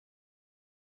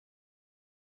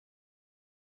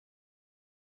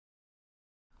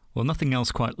Well, nothing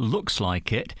else quite looks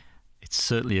like it. It's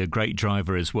certainly a great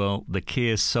driver as well. The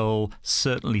Kia Soul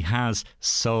certainly has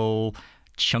soul,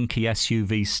 chunky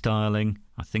SUV styling.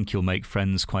 I think you'll make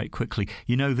friends quite quickly.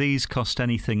 You know, these cost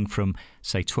anything from,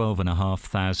 say,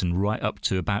 £12,500 right up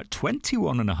to about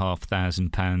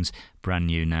 £21,500 brand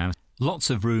new now. Lots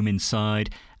of room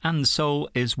inside, and the Soul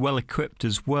is well equipped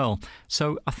as well,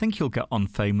 so I think you'll get on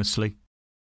famously.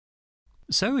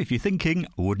 So if you're thinking,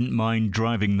 wouldn't mind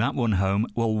driving that one home,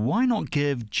 well, why not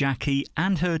give Jackie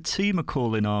and her team a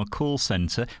call in our call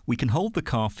centre? We can hold the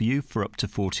car for you for up to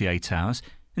 48 hours.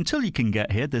 Until you can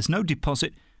get here, there's no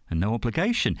deposit and no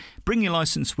obligation. Bring your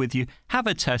licence with you, have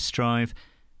a test drive,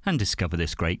 and discover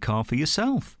this great car for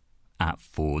yourself at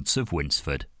Fords of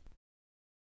Winsford.